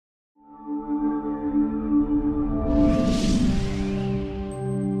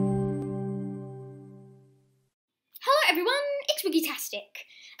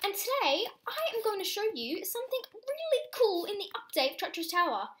you something really cool in the update of Treacherous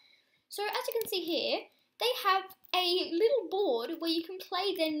Tower. So as you can see here, they have a little board where you can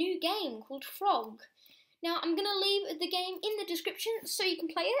play their new game called Frog. Now I'm going to leave the game in the description so you can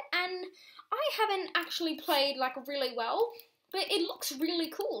play it, and I haven't actually played like really well, but it looks really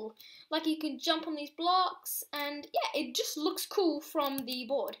cool. Like you can jump on these blocks and yeah, it just looks cool from the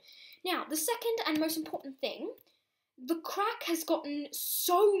board. Now the second and most important thing, the crack has gotten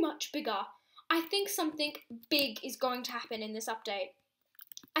so much bigger. I think something big is going to happen in this update.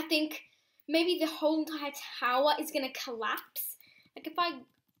 I think maybe the whole entire tower is going to collapse. Like if I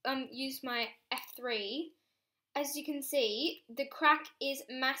use my F3, as you can see, the crack is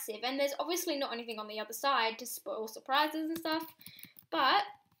massive. And there's obviously not anything on the other side to spoil surprises and stuff. But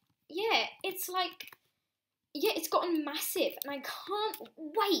yeah, it's like, yeah, it's gotten massive. And I can't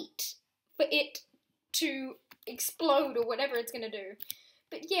wait for it to explode or whatever it's going to do.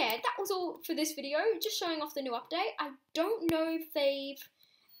 But yeah, that was all for this video, just showing off the new update. I don't know if they've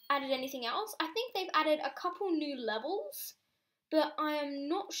added anything else. I think they've added a couple new levels, but I am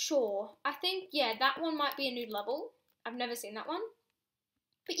not sure. I think, yeah, that one might be a new level. I've never seen that one.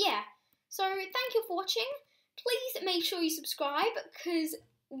 But yeah, so thank you for watching. Please make sure you subscribe, because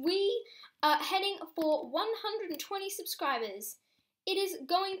we are heading for 120 subscribers. It is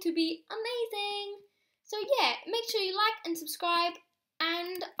going to be amazing. So yeah, make sure you like and subscribe,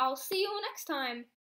 and I'll see you all next time.